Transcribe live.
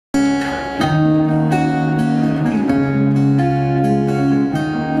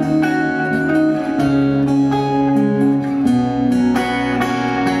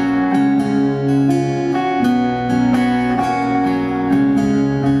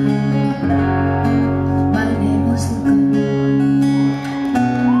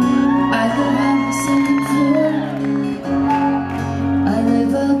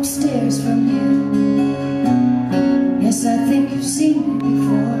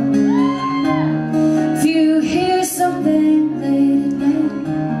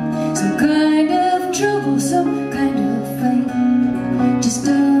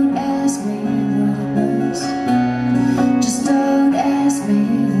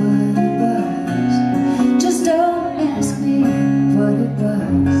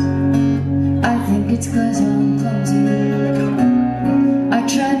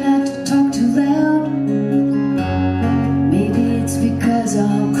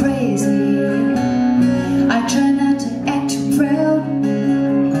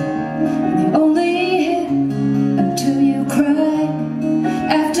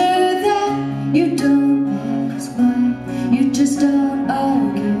don't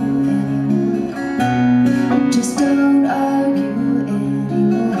argue anymore. You just don't argue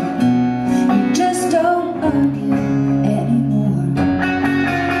anymore. You just don't argue anymore.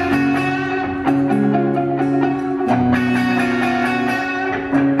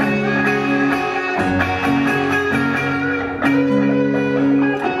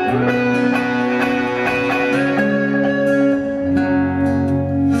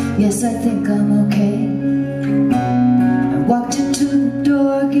 Yes, I think I'm okay. I walked into the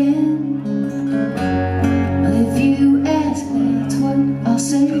door again. If you ask me, that's what I'll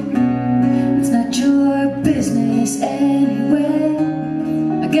say. It's not your business anyway.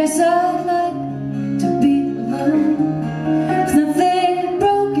 I guess I'd like to be alone. There's nothing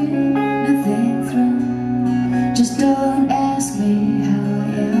broken, nothing thrown. Just don't ask me how I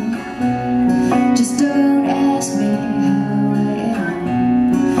am. Just don't ask me how I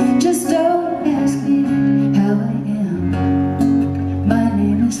am. Just don't ask me how I am. My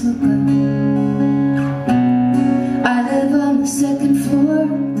name is Luka. I live on the second floor.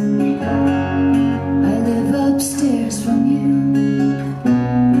 I live upstairs from you.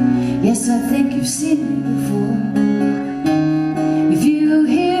 Yes, I think you've seen me before. If you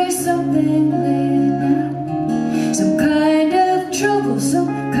hear something late at night, some kind of trouble,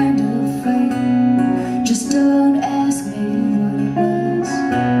 some kind of fight, just don't ask me what it was.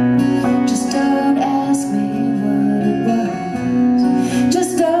 Just don't ask me what it was.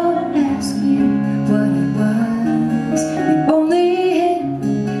 Just don't ask me what it was. You only hit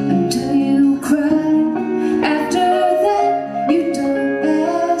until you cry. After that, you don't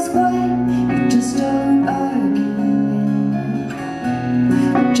ask why. You just don't argue anymore.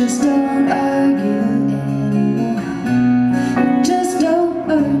 You just don't argue